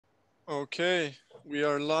Okay, we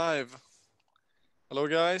are live. Hello,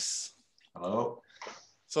 guys. Hello.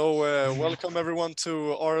 So, welcome everyone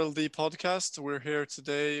to RLD podcast. We're here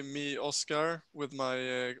today, me, Oscar, with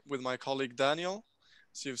my colleague Daniel,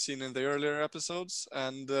 as you've seen in the earlier episodes,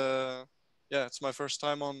 and yeah, it's my first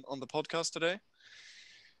time on the podcast today.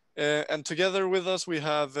 And together with us, we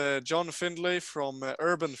have John Findlay from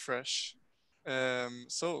Urban Fresh.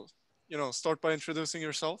 So, start by introducing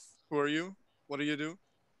yourself. Who are you? What do you do?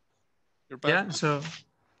 Your Yeah, background? so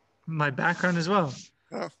my background as well.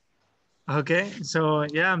 Yeah. Okay, so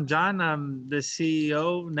yeah, I'm John. I'm the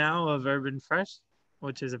CEO now of Urban Fresh,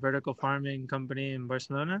 which is a vertical farming company in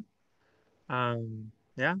Barcelona.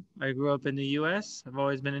 Yeah, I grew up in the US. I've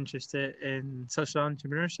always been interested in social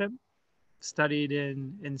entrepreneurship, studied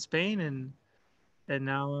in Spain, and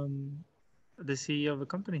now I'm the CEO of a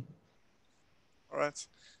company. All right.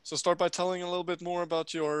 So start by telling a little bit more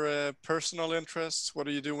about your personal interests. What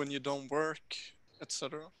do you do when you don't work,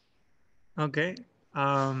 etc. Okay,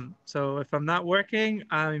 so if I'm not working,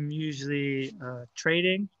 I'm usually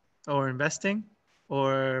trading or investing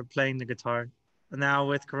or playing the guitar. Now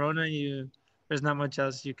with Corona, there's not much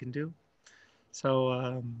else you can do.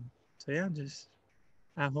 So yeah, just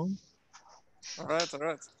at home. All right, all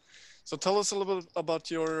right. So tell us a little bit about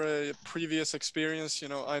your previous experience.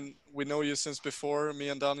 We know you since before me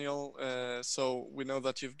and Daniel. So we know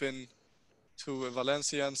that you've been to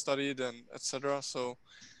Valencia and studied and etc. So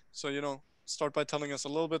start by telling us a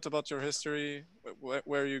little bit about your history,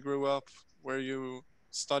 where you grew up, where you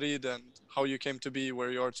studied, and how you came to be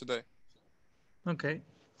where you are today. Okay,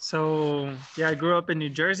 so yeah, I grew up in New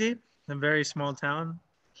Jersey, a very small town,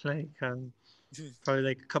 like probably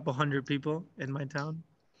like a couple hundred people in my town.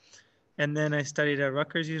 And then I studied at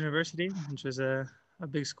Rutgers University, which was a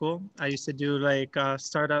big school. I used to do like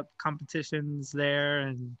startup competitions there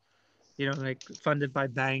and, like funded by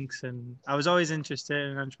banks. And I was always interested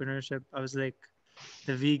in entrepreneurship. I was like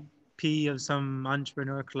the VP of some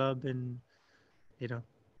entrepreneur club you know,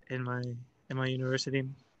 in my, in my university.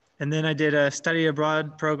 And then I did a study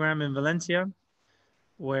abroad program in Valencia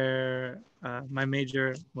where my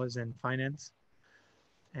major was in finance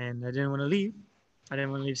and I didn't want to leave. I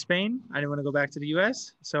didn't want to leave Spain. I didn't want to go back to the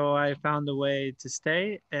US. So I found a way to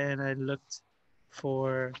stay and I looked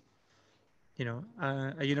for,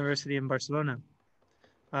 a university in Barcelona.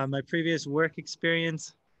 My previous work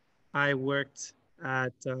experience, I worked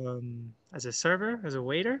as a server, as a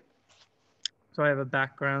waiter. So I have a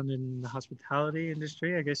background in the hospitality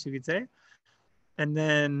industry, I guess you could say. And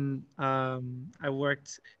then I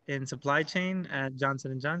worked in supply chain at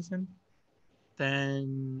Johnson and Johnson.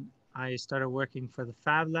 Then I started working for the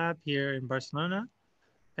Fab Lab here in Barcelona,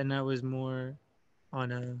 and I was more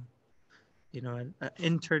on an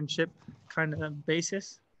internship kind of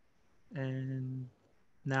basis. And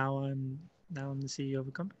now I'm the CEO of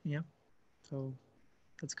a company. Yeah, so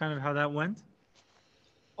that's kind of how that went.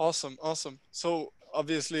 Awesome, awesome. So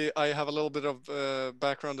obviously, I have a little bit of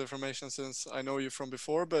background information since I know you from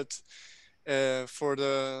before, but for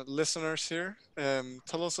the listeners here,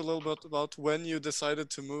 tell us a little bit about when you decided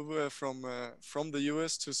to move from the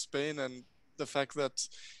US to Spain and the fact that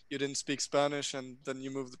you didn't speak Spanish and then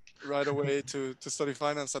you moved right away to study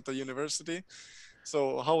finance at the university.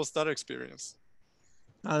 So how was that experience?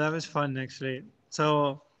 Oh, that was fun actually.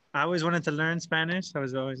 So I always wanted to learn Spanish. I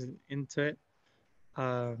was always into it.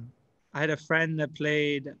 Um, I had a friend that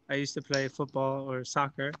played. I used to play football or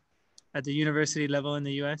soccer at the university level in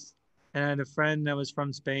the U.S. And I had a friend that was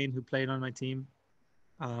from Spain who played on my team,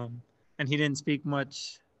 um, and he didn't speak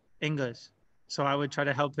much English. So I would try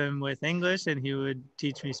to help him with English, and he would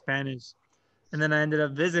teach me Spanish. And then I ended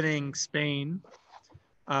up visiting Spain,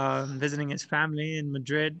 visiting his family in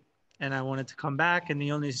Madrid, and I wanted to come back. And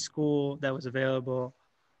the only school that was available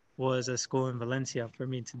was a school in Valencia for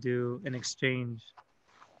me to do an exchange.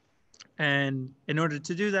 And in order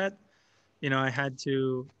to do that, I had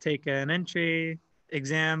to take an entry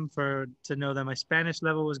exam for to know that my Spanish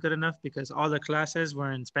level was good enough because all the classes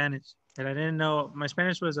were in Spanish. And I didn't know my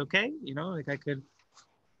Spanish was okay, like I could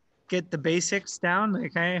get the basics down,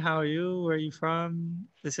 like, hey, how are you? Where are you from?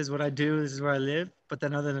 This is what I do, this is where I live. But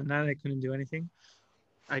then other than that, I couldn't do anything.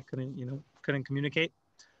 I couldn't communicate.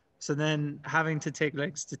 So then having to take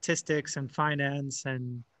like statistics and finance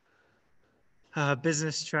and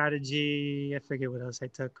business strategy. I forget what else I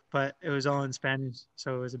took, but it was all in Spanish.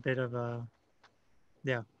 So it was a bit of a,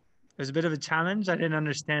 yeah, it was a bit of a challenge. I didn't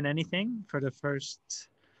understand anything for the first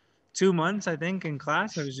 2 months, I think, in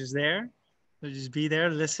class. I was just there. I would just be there,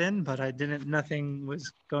 listen, but nothing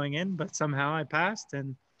was going in, but somehow I passed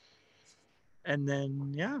and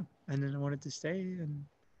then, yeah, and then I wanted to stay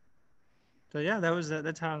So yeah,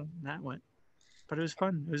 that's how that went. But it was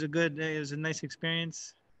fun. It was a good day. It was a nice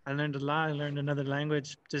experience. I learned a lot. I learned another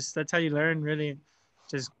language. Just that's how you learn, really.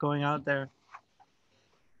 Just going out there.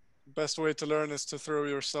 Best way to learn is to throw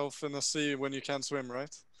yourself in a sea when you can't swim,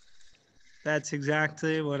 right? That's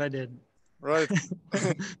exactly what I did. Right.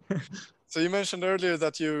 So you mentioned earlier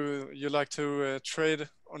that you like to trade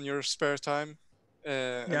on your spare time,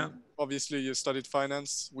 Yeah. and obviously you studied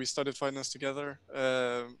finance. We studied finance together.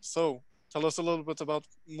 So tell us a little bit about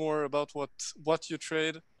more about what you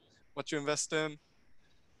trade, what you invest in,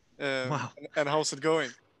 Wow. and how's it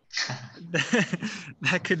going?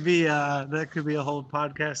 That could be a whole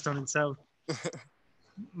podcast on itself.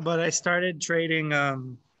 But I started trading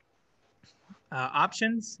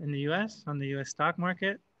options in the U.S. on the U.S. stock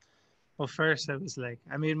market. Well, first it was like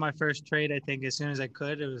I made my first trade. I think as soon as I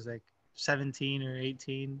could. It was like 17 or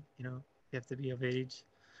 18. You know, you have to be of age.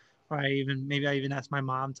 Or I even asked my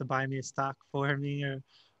mom to buy me a stock for me or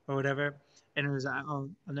whatever. And it was I'll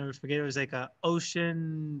never forget. It was like a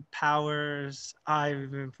Ocean Powers. I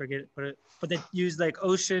even forget what it, but they used like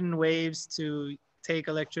ocean waves to take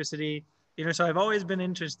electricity. You know, so I've always been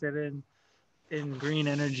interested in green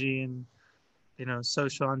energy and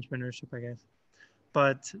social entrepreneurship, I guess.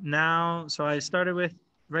 But now, so I started with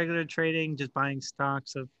regular trading, just buying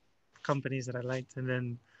stocks of companies that I liked, and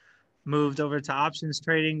then moved over to options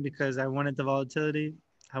trading because I wanted the volatility.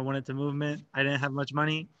 I wanted the movement. I didn't have much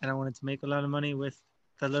money and I wanted to make a lot of money with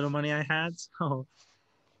the little money I had. So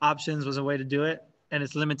options was a way to do it. And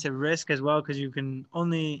it's limited risk as well because you can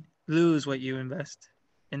only lose what you invest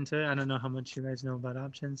into it. I don't know how much you guys know about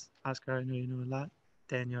options. Oscar, I know you know a lot.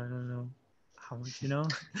 Daniel, I don't know how much you know.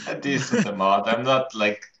 A decent amount. I'm not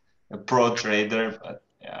like a pro trader, but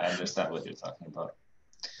yeah, I understand what you're talking about.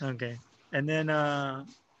 Okay. And then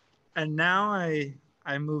and now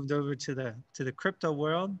I moved over to the crypto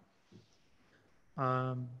world.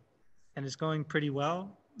 Um and it's going pretty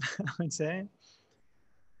well, I would say,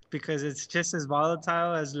 because it's just as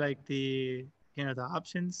volatile as like the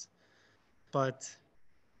options, but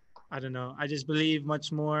I don't know. I just believe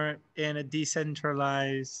much more in a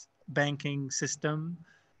decentralized banking system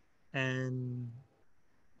and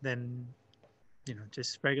then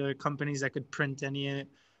just regular companies that could print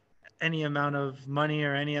any amount of money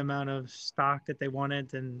or any amount of stock that they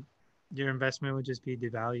wanted, and your investment would just be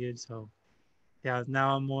devalued. So yeah,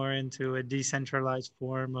 now I'm more into a decentralized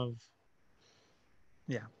form of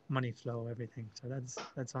money flow, everything. So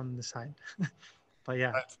that's on the side. But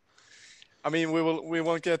yeah. Right. I mean, we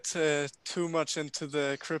won't get too much into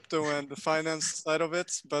the crypto and the finance side of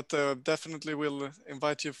it, but definitely we'll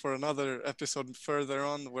invite you for another episode further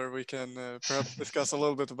on where we can perhaps discuss a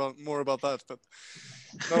little bit about more about that. But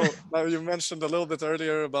no, now you mentioned a little bit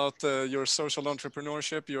earlier about your social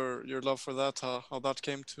entrepreneurship, your love for that, how that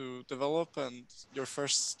came to develop, and your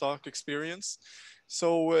first stock experience. So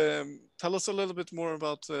tell us a little bit more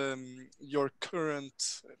about your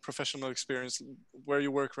current professional experience, where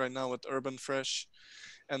you work right now at Urban Fresh,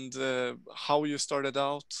 and how you started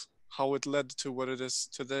out, how it led to what it is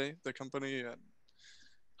today, the company, and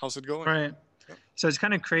how's it going? Right. Yeah. So it's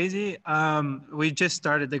kind of crazy. We just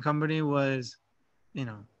started. The company was, you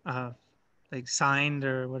know, uh, like signed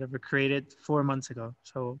or whatever, created 4 months ago.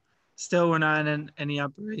 So still, we're not in any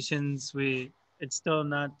operations. It's still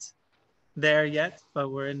not there yet, but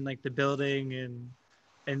we're in like the building,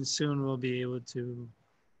 and soon we'll be able to,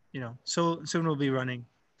 so soon we'll be running.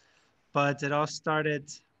 But it all started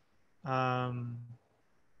um,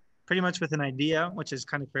 pretty much with an idea, which is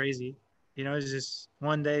kind of crazy. It's just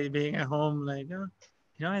one day being at home, like, oh,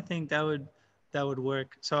 I think that would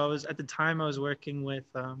work. So I was at the time I was working with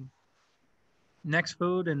Next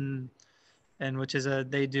Food, and which is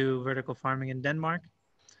they do vertical farming in Denmark,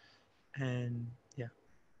 and yeah.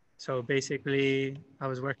 So basically, I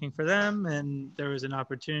was working for them, and there was an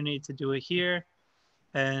opportunity to do it here,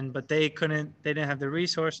 but they didn't have the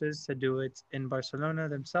resources to do it in Barcelona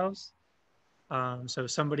themselves. So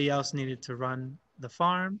somebody else needed to run the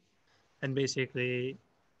farm, and basically,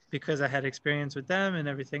 because I had experience with them and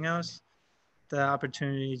everything else, the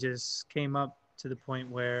opportunity just came up to the point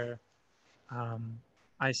where um,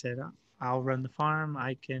 I said, I'll run the farm.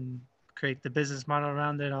 I can create the business model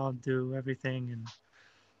around it. I'll do everything.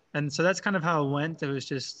 And so that's kind of how it went. It was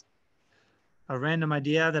just a random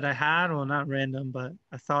idea that I had. Well, not random, but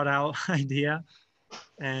a thought out idea.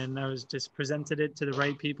 And I was just presented it to the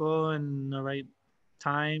right people in the right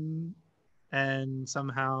time. And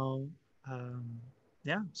somehow, um,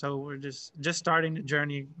 yeah, so we're just starting the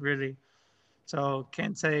journey, really. So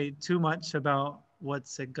can't say too much about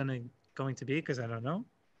what's it going to be because I don't know.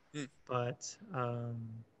 Mm. But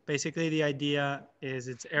basically the idea is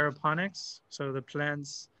it's aeroponics. So the plants,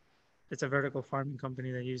 it's a vertical farming company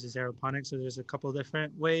that uses aeroponics. So there's a couple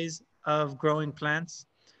different ways of growing plants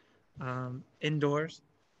indoors.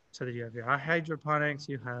 So that you have your hydroponics,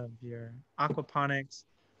 you have your aquaponics,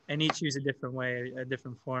 and each use a different way, a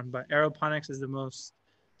different form. But aeroponics is the most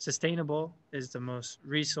sustainable, is the most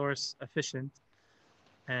resource efficient,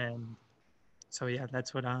 and so yeah,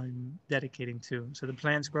 that's what I'm dedicating to. So the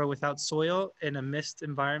plants grow without soil in a mist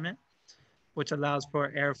environment, which allows for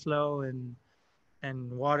airflow and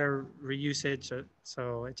water reusage. So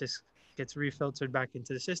it just gets refiltered back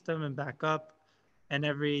into the system and back up, and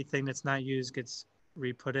everything that's not used gets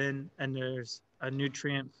re-put in, and there's a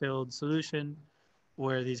nutrient-filled solution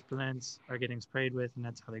where these plants are getting sprayed with, and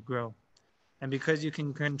that's how they grow. And because you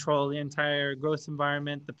can control the entire growth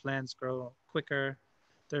environment, the plants grow quicker.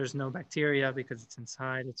 There's no bacteria because it's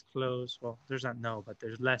inside, it's closed. Well, there's not no, but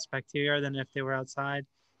there's less bacteria than if they were outside.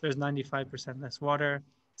 There's 95% less water,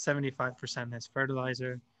 75% less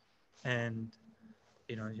fertilizer, and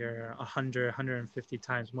you're 100, 150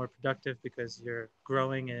 times more productive because you're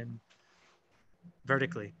growing in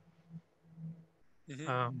vertically.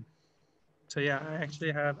 Mm-hmm. So yeah,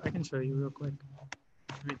 I can show you real quick.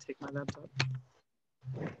 Let me take my laptop.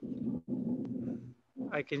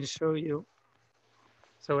 I can show you.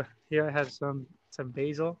 So here I have some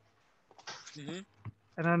basil, Mm-hmm.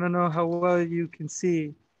 and I don't know how well you can see,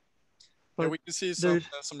 Yeah, but we can see there's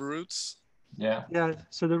some roots. Yeah. yeah.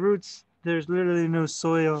 So the roots, there's literally no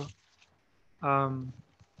soil, um,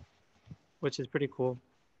 which is pretty cool.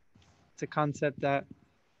 It's a concept that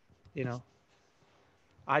you know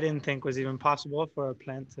I didn't think was even possible for a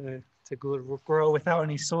plant to grow without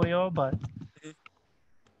any soil, Mhm.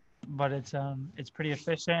 but it's pretty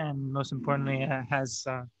efficient, and most importantly, it has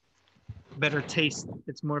better taste.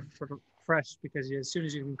 It's more fresh because as soon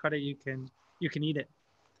as you can cut it, you can eat it.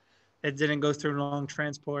 It didn't go through long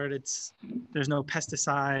transport. There's no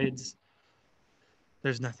pesticides.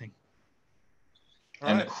 There's nothing. All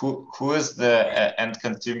And right. who is the end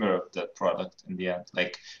consumer of the product in the end?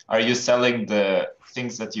 Like, are you selling the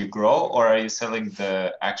things that you grow, or are you selling the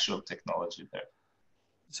actual technology there?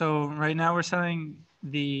 So right now we're selling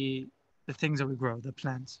the things that we grow, the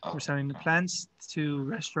plants. We're Okay. selling the plants to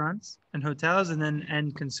restaurants and hotels, and then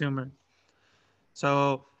end consumer. So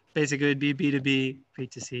basically, it'd be B2B,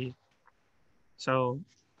 B2C. So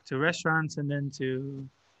to restaurants, and then to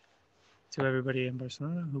everybody in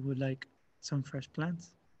Barcelona who would like some fresh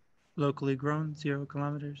plants, locally grown, 0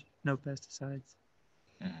 kilometers, no pesticides.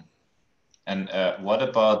 Mhm. And what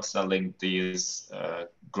about selling these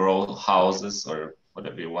grow houses, or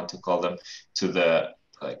whatever you want to call them, to the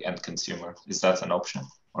end consumer? Is that an option,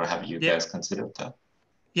 or have you Yeah, guys considered that?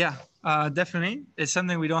 yeah, definitely. It's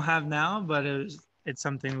something we don't have now, but it's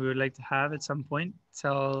something we would like to have at some point.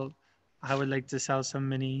 So I would like to sell some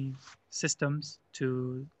mini systems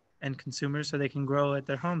to end consumers so they can grow at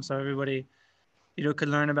their home. So everybody, could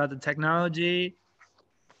learn about the technology,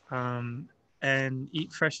 um, and eat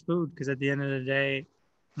fresh food. Because at the end of the day,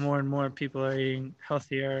 more and more people are eating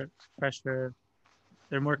healthier, fresher.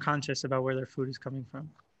 They're more conscious about where their food is coming from.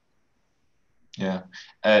 Yeah.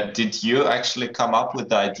 Did you actually come up with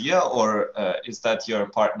the idea, or is that your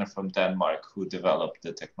partner from Denmark who developed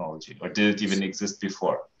the technology, or did it even exist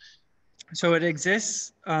before? So it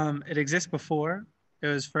exists. It exists before. It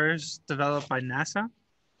was first developed by NASA.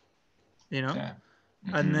 Okay.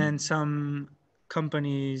 And Mm-hmm. then some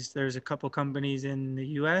companies. There's a couple companies in the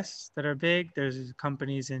U.S. that are big. There's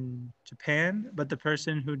companies in Japan, but the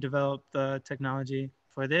person who developed the technology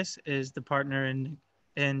for this is the partner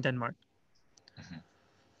in Denmark. Mm-hmm.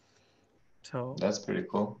 So That's pretty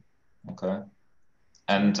cool. Okay.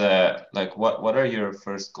 And like, what are your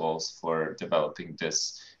first goals for developing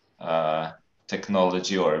this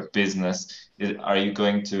technology or business? Are you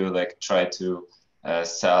going to like try to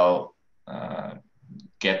sell,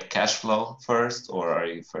 get cash flow first, or are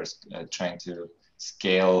you first trying to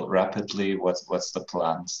scale rapidly? What's the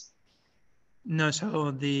plans? no,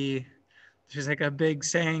 so there's like a big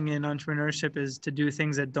saying in entrepreneurship is to do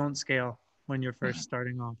things that don't scale when you're first Mhm.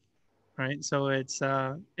 starting off, right? So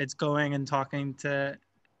it's going and talking to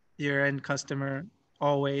your end customer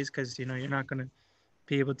always, because you're not going to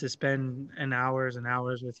be able to spend an hours and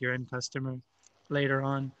hours with your end customer later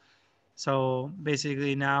on. So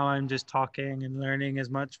basically now I'm just talking and learning as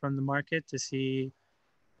much from the market to see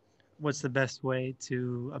what's the best way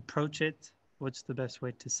to approach it, what's the best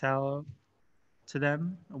way to sell to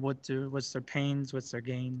them, what's their pains, what's their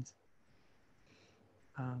gains.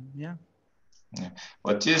 Yeah. Yeah.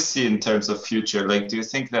 What do you see in terms of future? Like, do you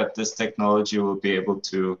think that this technology will be able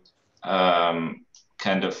to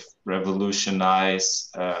kind of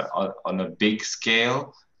revolutionize on a big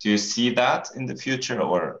scale? Do you see that in the future,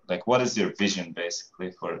 or like what is your vision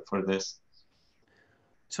basically for this?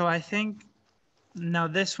 So I think now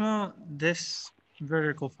this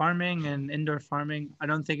vertical farming and indoor farming, I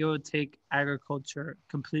don't think it would take agriculture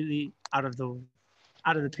completely out of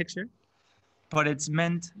the picture, but it's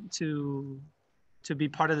meant to be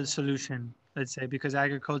part of the solution, let's say, because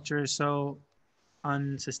agriculture is so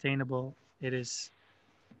unsustainable. It is,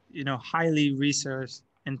 highly resource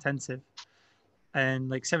intensive, and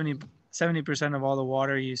like 70% of all the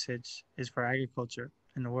water usage is for agriculture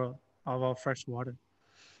in the world, of all fresh water.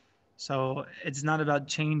 So it's not about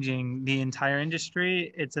changing the entire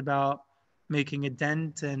industry. It's about making a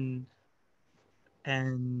dent and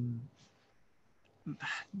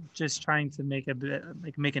just trying to make a bit,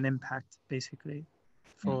 like make an impact basically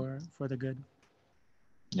for the good.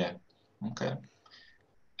 Yeah. Okay.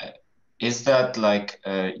 Is that like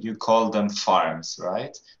you call them farms,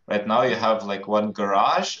 right? Right now you have like one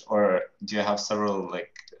garage, or do you have several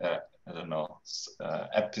like I don't know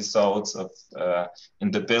episodes of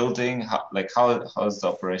in the building? How's the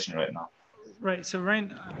operation right now? Right.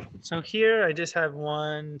 So here I just have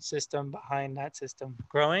one system behind that system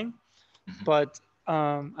growing, but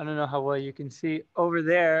I don't know how well you can see over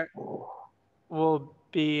there will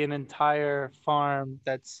be an entire farm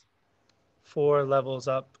that's 4 levels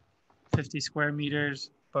up, 50 square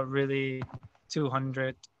meters, but really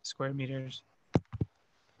 200 square meters.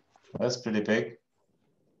 That's pretty big.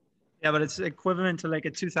 Yeah, but it's equivalent to like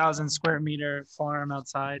a 2,000 square meter farm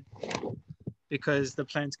outside because the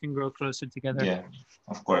plants can grow closer together. Yeah,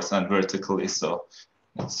 of course, and vertically, so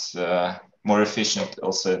it's more efficient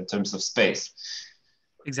also in terms of space.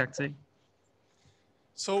 Exactly.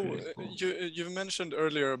 So Pretty cool. you've mentioned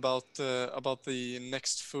earlier about the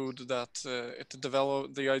next food that it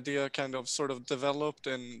developed, the idea kind of sort of developed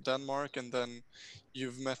in Denmark, and then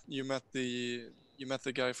you met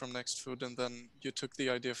the guy from Next Food, and then you took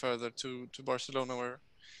the idea further to Barcelona, where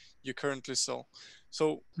you currently sell.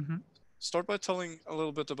 So Mhm. start by telling a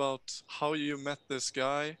little bit about how you met this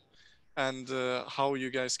guy and how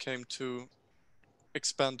you guys came to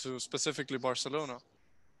expand to specifically Barcelona.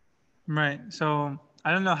 Right. So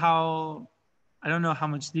I don't know how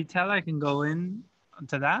much detail I can go in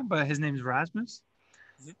to that, but his name's Rasmus,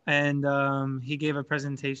 Mhm. and he gave a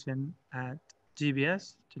presentation at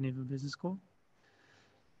GBS, Geneva Business School.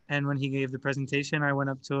 And when he gave the presentation, I went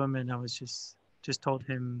up to him and I was just told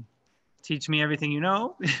him, teach me everything you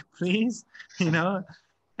know, please, and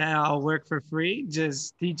I'll work for free.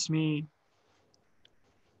 Just teach me,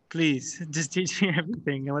 please, just teach me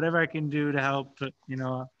everything and whatever I can do to help,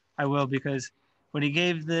 I will, because when he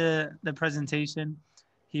gave the presentation,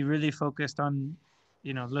 he really focused on,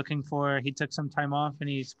 he took some time off and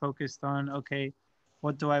he's focused on, okay,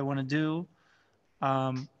 what do I want to do?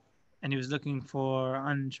 Um, and he was looking for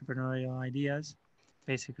entrepreneurial ideas,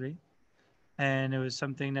 basically. And it was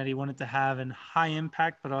something that he wanted to have in high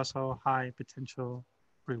impact, but also high potential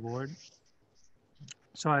reward.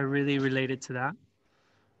 So I really related to that.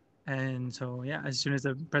 And so, yeah, as soon as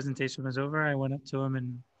the presentation was over, I went up to him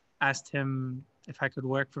and asked him if I could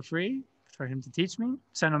work for free for him to teach me,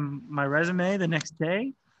 sent him my resume the next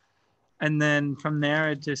day. And then from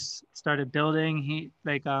there, it just started building.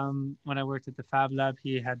 When I worked at the Fab Lab,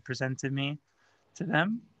 he had presented me to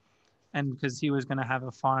them. And because he was going to have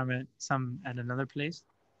a farm at another place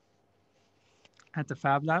at the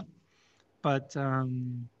Fab Lab. But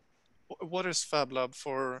What is Fab Lab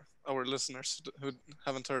for our listeners who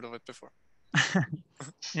haven't heard of it before?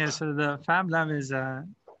 yeah, so the Fab Lab is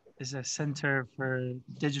a center for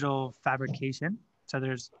digital fabrication. So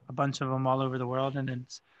there's a bunch of them all over the world, and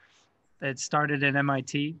it started in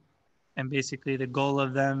MIT, and basically the goal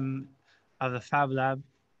of the Fab Lab.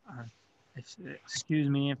 Uh, Excuse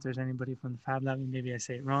me if there's anybody from the Fab Lab, and maybe I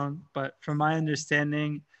say it wrong, but from my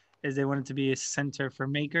understanding, is they want it to be a center for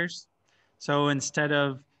makers. So instead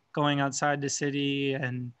of going outside the city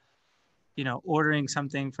and ordering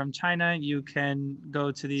something from China, you can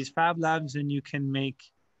go to these Fab Labs and you can make,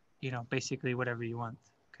 basically whatever you want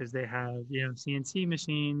because they have, CNC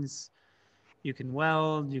machines. You can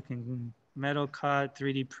weld, you can metal cut,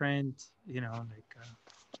 3D print.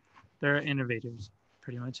 They're innovators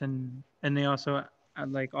pretty much, and they also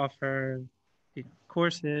like offer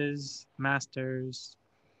courses, masters.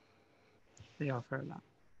 They offer a lot.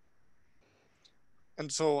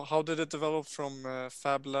 And so, how did it develop from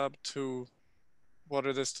Fab Lab to what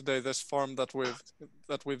it is today? This farm that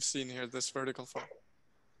we've seen here, this vertical farm.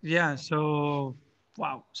 Yeah.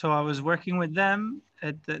 Wow. So I was working with them.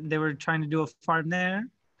 They were trying to do a farm there,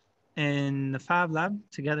 in the Fab Lab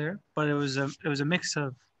together, but it was a mix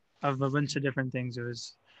of a bunch of different things.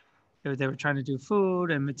 They were trying to do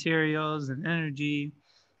food and materials and energy,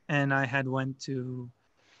 and I had went to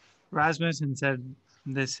Rasmus and said,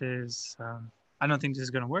 "This is I don't think this is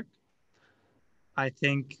going to work. I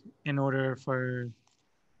think in order for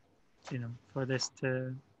for this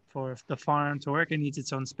to for the farm to work, it needs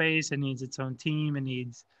its own space, it needs its own team, it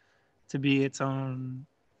needs to be its own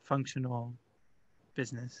functional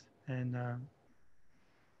business." And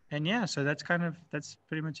yeah, so that's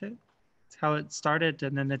pretty much it. It's how it started,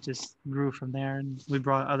 and then it just grew from there. And we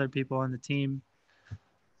brought other people on the team.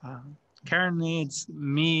 Uh, Currently, it's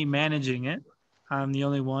me managing it. I'm the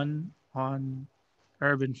only one on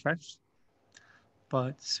Urban Fresh,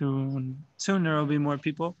 but soon there will be more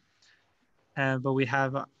people. But I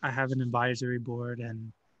have an advisory board,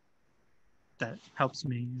 and that helps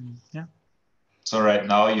me. And yeah. So right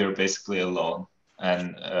now you're basically alone,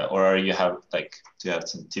 and or are you have like do you have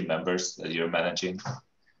some team members that you're managing?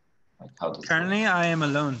 Like how does it work? Currently, I am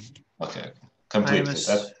alone. Okay, I am a completely.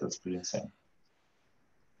 That's pretty insane.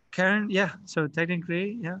 Yeah. So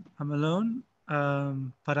technically, yeah, I'm alone.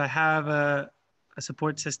 But I have a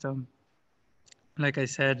support system. Like I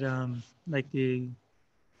said, like the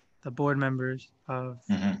board members of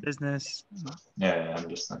Hmm. business, Yeah, I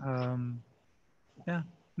understand. yeah,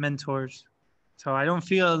 mentors. So I don't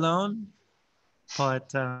feel alone,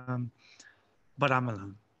 but I'm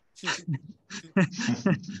alone.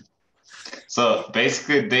 So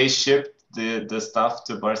basically, they shipped the stuff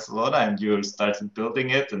to Barcelona, and you started building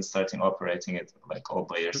it and starting operating it like all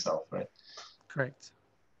by yourself, right? Correct.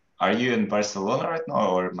 Are you in Barcelona right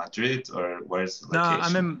now, or Madrid, or where's the No,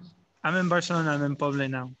 location? I'm in Barcelona. I'm in Poble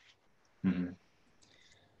now. Hmm.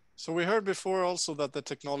 So we heard before also that the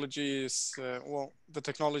technology is the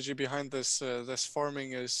technology behind this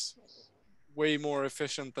farming is way more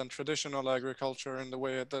efficient than traditional agriculture in the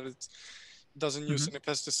way that it doesn't use Hmm. any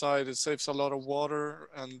pesticide, it saves a lot of water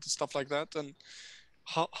and stuff like that. And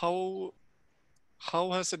how how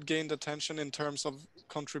how has it gained attention in terms of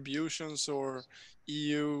contributions or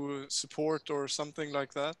EU support or something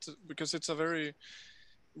like that? Because it's a very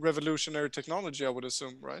revolutionary technology, I would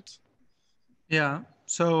assume, right? Yeah.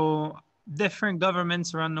 So different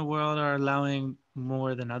governments around the world are allowing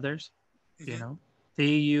more than others. You Hmm. know, the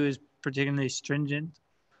EU is particularly stringent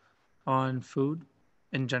on food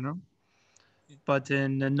in general, but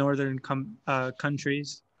in the northern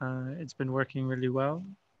countries, it's been working really well.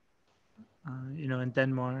 In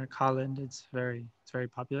Denmark, Holland, it's very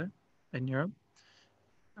popular in Europe.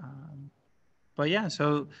 Um, but yeah,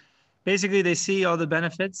 so basically they see all the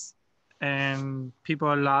benefits, and people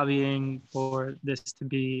are lobbying for this to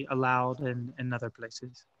be allowed in other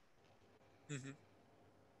places. Hmm.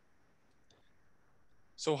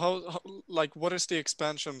 So like, what is the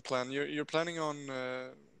expansion plan? You're planning on,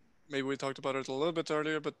 maybe we talked about it a little bit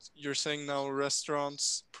earlier, but you're saying now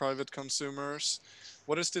restaurants, private consumers.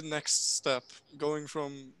 What is the next step? Going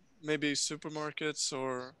from maybe supermarkets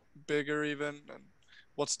or bigger even, and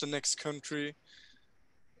what's the next country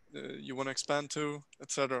you want to expand to,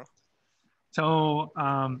 etc. So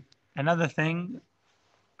another thing,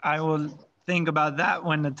 I will think about that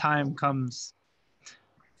when the time comes.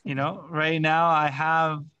 Right now I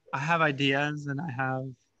have ideas, and I have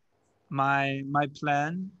my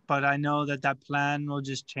plan, but I know that that plan will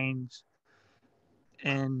just change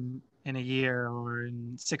in a year or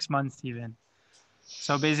in 6 months even.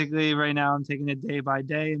 So basically, right now I'm taking it day by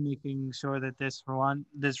day and making sure that this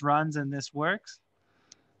runs and this works.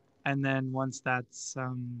 And then once that's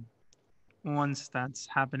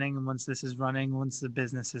happening, and once this is running, once the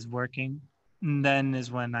business is working, then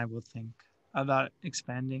is when I will think about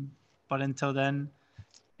expanding. But until then,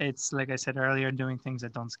 it's like I said earlier, doing things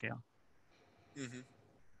that don't scale. Hmm.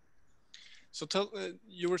 So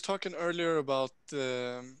you were talking earlier about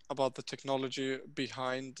the technology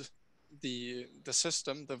behind the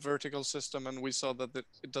system, the vertical system, and we saw that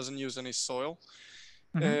it doesn't use any soil.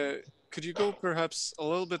 Hmm. Uh, could you go perhaps a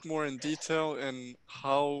little bit more in detail in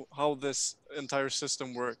how this entire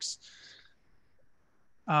system works?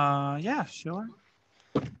 Yeah, sure.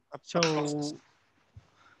 A process, So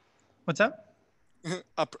what's up?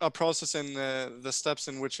 a process in the steps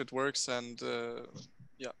in which it works, and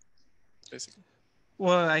yeah, basically.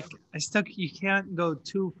 Well, I stuck. You can't go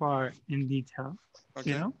too far in detail, you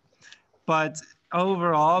Okay. know. But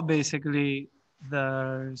overall, basically,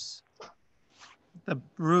 there's the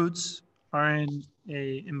roots are in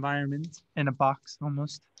a environment in a box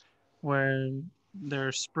almost where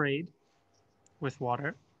they're sprayed with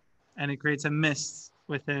water, and it creates a mist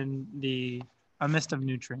of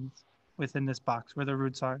nutrients within this box where the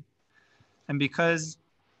roots are. And because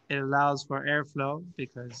it allows for airflow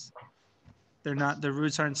because the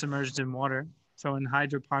roots aren't submerged in water. So in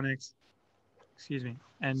hydroponics, excuse me,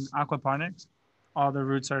 and aquaponics, all the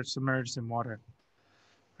roots are submerged in water,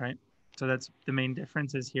 right? So that's the main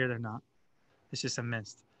difference is here they're not. It's just a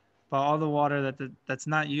mist. But all the water that's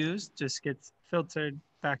not used just gets filtered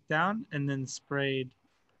back down and then sprayed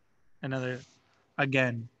another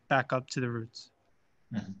again back up to the roots.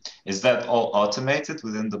 Mhm. Is that all automated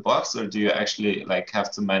within the box, or do you actually like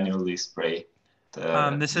have to manually spray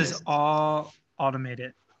the This is mist? all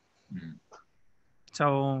automated. Mhm. So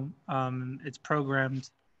it's programmed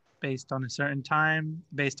based on a certain time,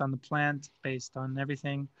 based on the plant, based on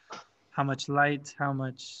everything, how much light, how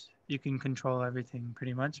much you can control everything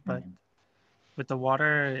pretty much. But Mhm. with the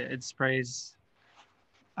water, it sprays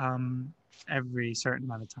every certain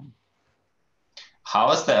amount of time.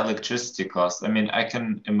 How is the electricity cost? I mean, I can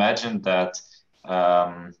imagine that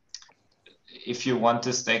um, if you want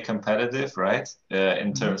to stay competitive, right, in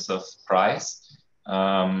Mhm. terms of price,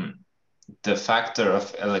 um, the factor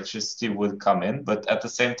of electricity would come in, but at the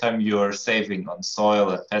same time you're saving on soil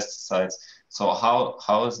and pesticides. So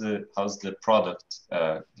how's the product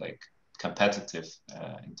like competitive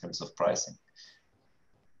in terms of pricing?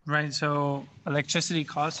 Right. So electricity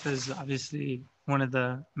cost is obviously one of the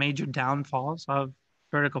major downfalls of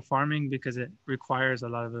vertical farming because it requires a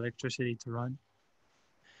lot of electricity to run.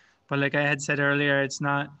 But like I had said earlier, it's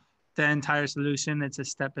not the entire solution. It's a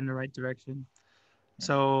step in the right direction.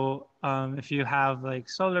 So if you have like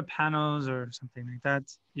solar panels or something like that,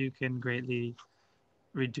 you can greatly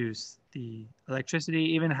reduce the electricity,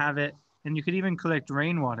 even have it, and you could even collect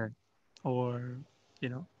rainwater or,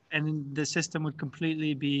 and the system would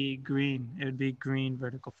completely be green. It would be green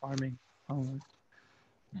vertical farming almost.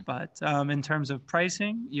 But in terms of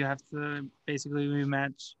pricing, you have to basically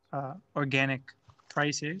rematch organic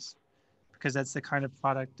prices because that's the kind of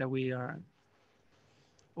product that we are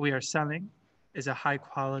selling is a high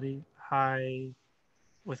quality, high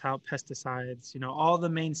without pesticides, all the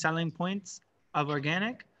main selling points of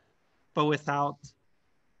organic, but with,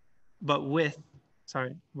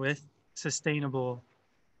 sorry, with sustainable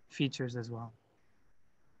features as well.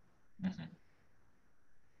 Mhm.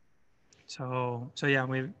 So yeah,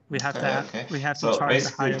 we have Okay, to okay. we have to So charge a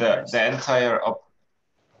basically higher price. the entire op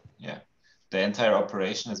yeah, the entire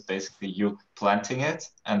operation is basically you planting it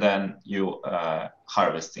and then you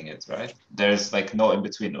harvesting it, right? There's like no in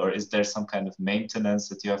between, or is there some kind of maintenance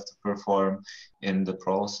that you have to perform in the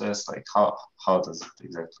process? Like how does it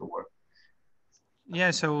exactly work?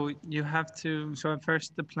 Yeah, so you have to. So at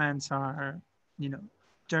first the plants are, you know,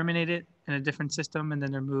 germinated in a different system, and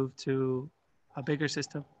then they're moved to a bigger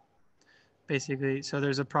system, basically. So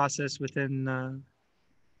there's a process within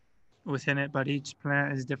it, but each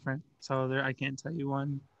plant is different. So there, I can't tell you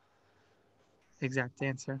one exact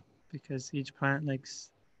answer because each plant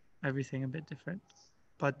likes everything a bit different.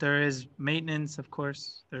 But there is maintenance, of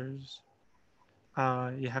course. There's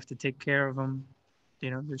you have to take care of them.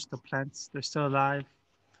 There's still plants. They're still alive.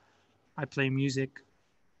 I play music.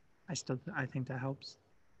 I think that helps.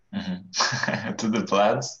 Mhm. To the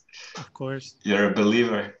plants, Of course, you're a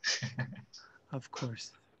believer. of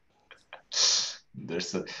course.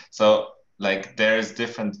 There's a, so like there's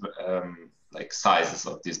different like sizes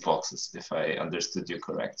of these boxes, if I understood you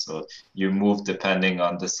correct. So you move depending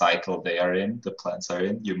on the cycle they are in, the plants are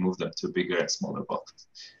in, you move them to bigger and smaller boxes.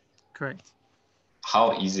 Correct.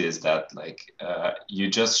 How easy is that? Like you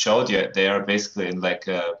just showed you they are basically in like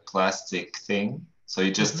a plastic thing. So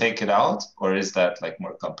you just Hmm. take it out, or is that like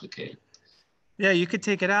more complicated? Yeah, you could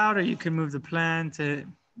take it out, or you can move the plant.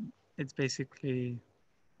 It's basically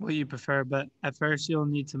what you prefer. But at first,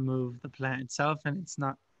 you'll need to move the plant itself, and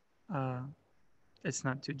uh, it's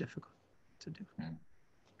not too difficult to do. Mm.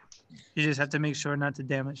 You just have to make sure not to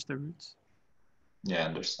damage the roots. Yeah, I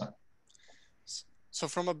understand. So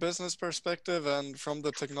from a business perspective and from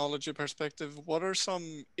the technology perspective, what are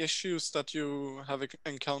some issues that you have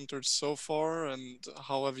encountered so far, and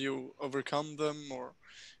how have you overcome them, or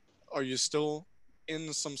are you still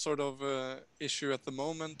in some sort of issue at the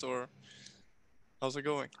moment, or how's it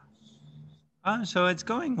going? So it's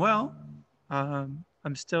going well.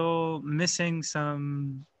 I'm still missing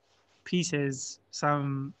some pieces,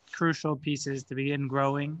 some crucial pieces to begin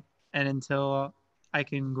growing. And until I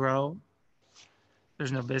can grow,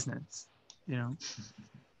 there's no business.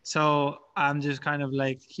 So I'm just kind of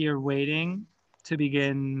like here waiting to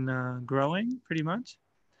begin growing pretty much.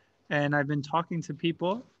 And I've been talking to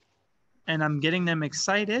people and I'm getting them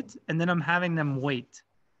excited and then I'm having them wait,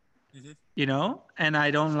 Hmm. and I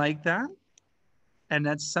don't like that. And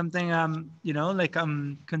that's something like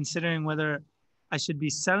I'm considering whether I should be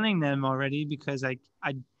selling them already because I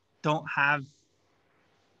don't have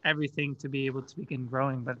everything to be able to begin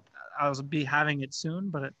growing, but I'll be having it soon.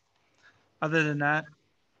 But other than that,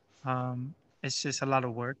 it's just a lot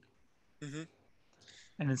of work Hmm.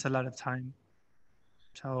 and it's a lot of time.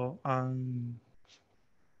 So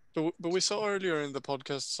But we saw earlier in the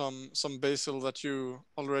podcast some basil that you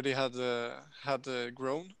already had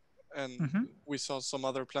grown, and mhm. we saw some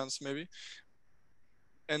other plants maybe.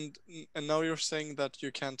 And now you're saying that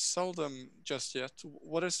you can't sell them just yet.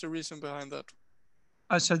 What is the reason behind that?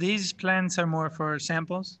 So these plants are more for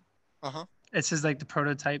samples. Uh-huh. This is like the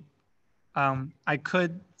prototype. I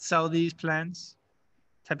could sell these plants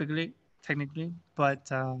technically,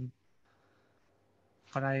 but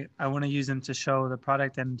I want to use them to show the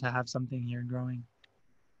product and to have something here growing.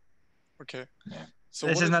 Okay. Yeah. So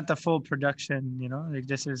This what is is not the full production, you know. Like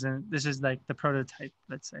this is like the prototype,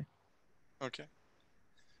 let's say. okay.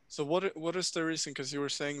 So what is the reason? Because you were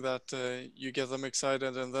saying that you get them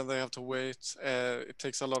excited and then they have to wait. It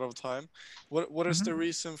takes a lot of time. What is the Hmm.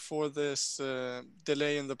 reason for this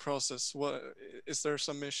delay in the process? What is there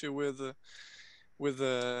some issue with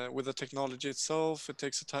the technology itself? It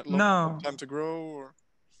takes a long No, time to grow, or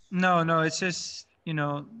no. It's just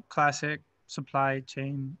classic supply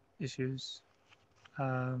chain issues,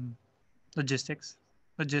 um, logistics,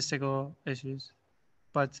 logistical issues.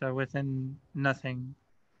 But within nothing,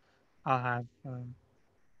 I'll have um,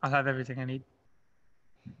 I'll have everything I need.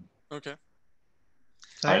 okay.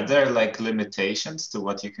 So Are yeah, there like limitations to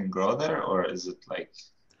what you can grow there, or is it like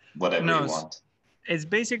whatever no, you want? it's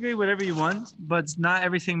basically whatever you want, but not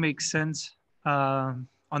everything makes sense on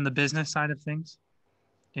the business side of things.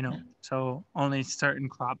 So only certain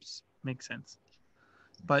crops make sense,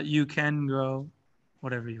 but you can grow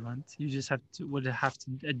whatever you want. You just would have to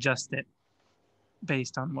adjust it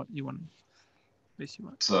based on what you want. Basically,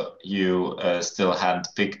 want. So you still hand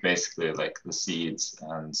pick basically like the seeds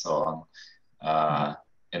and so on Mhm.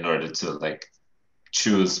 in order to like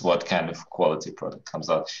choose what kind of quality product comes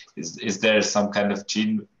out. Is there some kind of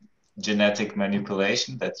genetic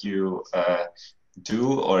manipulation that you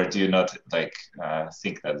do, or do you not like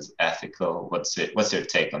think that is ethical? What's your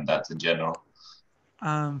take on that in general?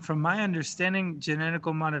 From my understanding,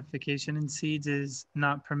 genetical modification in seeds is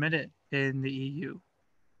not permitted in the EU.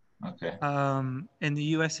 Okay. In the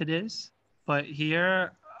US, it is, but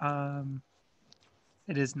here um,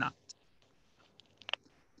 it is not.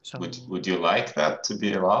 So, Would you like that to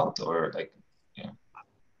be allowed, or like, yeah?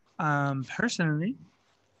 personally,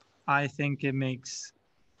 I think to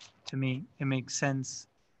me, it makes sense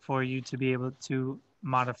for you to be able to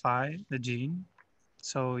modify the gene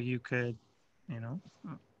so you could, you know,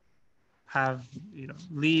 have,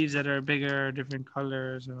 leaves that are bigger, different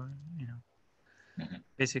colors, or, Mhm.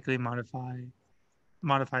 basically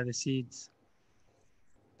modify the seeds.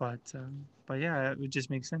 But yeah, it would just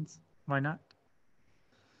make sense. Why not?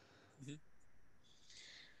 Mhm.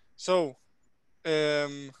 So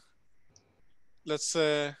um, let's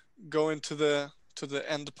go into the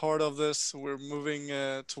end part of this. We're moving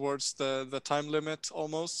towards the time limit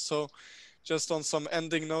almost. So just on some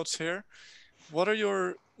ending notes here, what are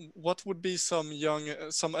your what would be some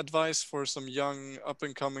advice for some young up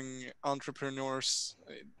and coming entrepreneurs?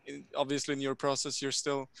 Obviously, in your process, you're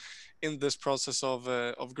still in this process of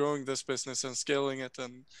growing this business and scaling it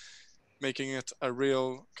and making it a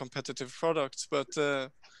real competitive product. But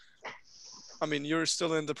I mean, you're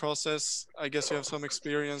still in the process. I guess you have some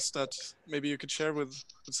experience that maybe you could share with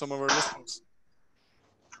some of our listeners.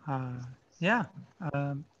 Uh, yeah,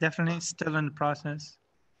 definitely still in the process.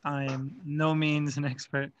 I am no means an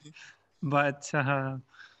expert, but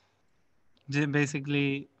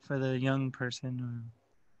basically for the young person,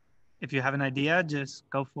 if you have an idea, just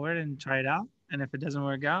go for it and try it out. And if it doesn't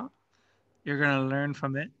work out, you're gonna learn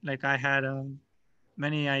from it. Like I had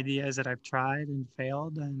many ideas that I've tried and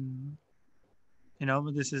failed, and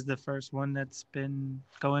but this is the first one that's been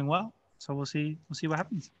going well. So we'll see what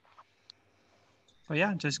happens. But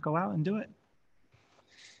yeah, just go out and do it.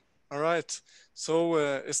 All right. So,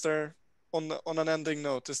 is there on an ending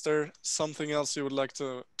note, is there something else you would like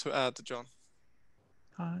to add, John?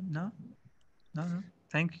 No, no.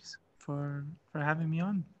 Thanks for having me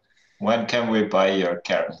on. When can we buy your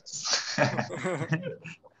carrots?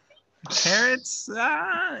 Carrots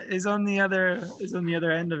is on the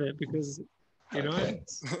other end of it because Okay.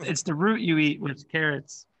 it's the root you eat with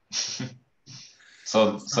carrots.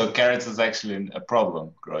 So So carrots is actually a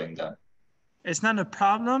problem growing them. it's not a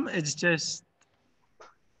problem. It's just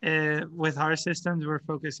with our systems, we're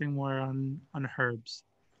focusing more on herbs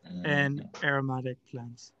and Mhm. aromatic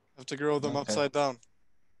plants. Have to grow them Okay. upside down.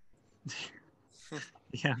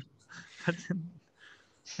 Yeah, but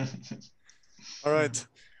All right.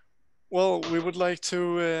 Well, we would like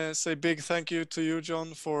to say big thank you to you,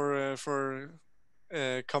 John, for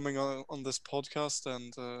coming on this podcast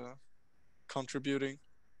and contributing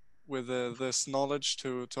with this knowledge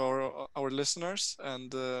to our listeners.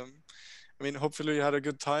 And I mean, hopefully you had a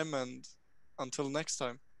good time. And until next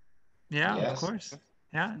time. Yeah, of Yes. course.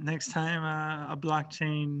 Yeah, next time a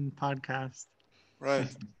blockchain podcast. Right.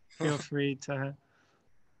 Feel free to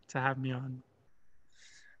have me on.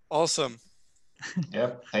 Awesome.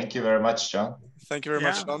 Yep. Thank you very much, John. Thank you very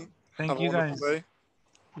much, Yeah, John. Have thank a you wonderful guys. day.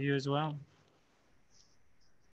 You as well.